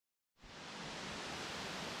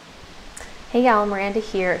Hey y'all, Miranda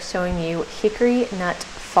here showing you Hickory Nut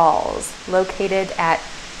Falls, located at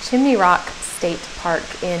Chimney Rock State Park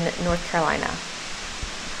in North Carolina.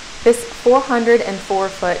 This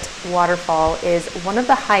 404-foot waterfall is one of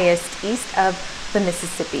the highest east of the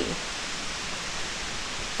Mississippi.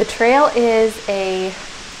 The trail is a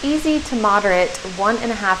easy to moderate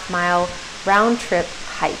 1.5 mile round trip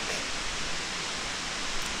hike.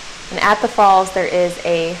 And at the falls there is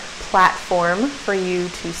a platform for you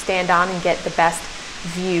to stand on and get the best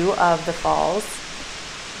view of the falls.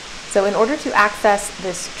 So in order to access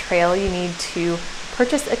this trail, you need to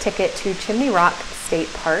purchase a ticket to Chimney Rock State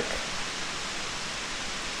Park.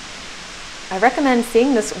 I recommend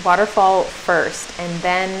seeing this waterfall first and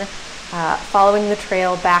then following the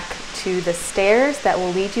trail back to the stairs that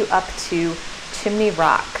will lead you up to Chimney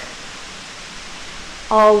Rock.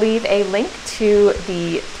 I'll leave a link to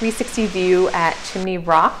the 360 view at Chimney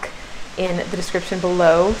Rock in the description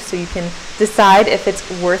below so you can decide if it's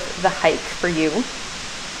worth the hike for you.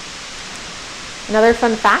 Another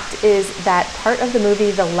fun fact is that part of the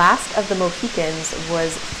movie The Last of the Mohicans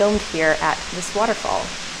was filmed here at this waterfall.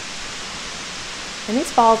 And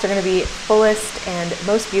these falls are going to be fullest and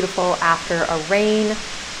most beautiful after a rain.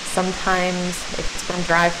 Sometimes, if it's been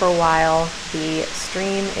dry for a while, the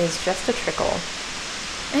stream is just a trickle.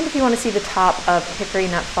 And if you want to see the top of Hickory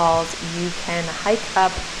Nut Falls, you can hike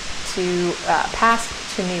up to past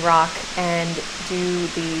Chimney Rock and do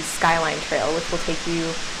the Skyline Trail, which will take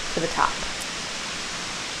you to the top.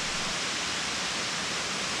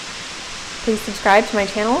 Please subscribe to my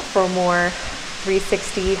channel for more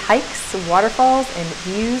 360 hikes, waterfalls, and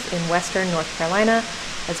views in western North Carolina,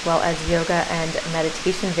 as well as yoga and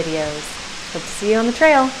meditation videos. Hope to see you on the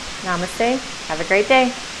trail. Namaste. Have a great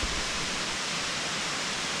day.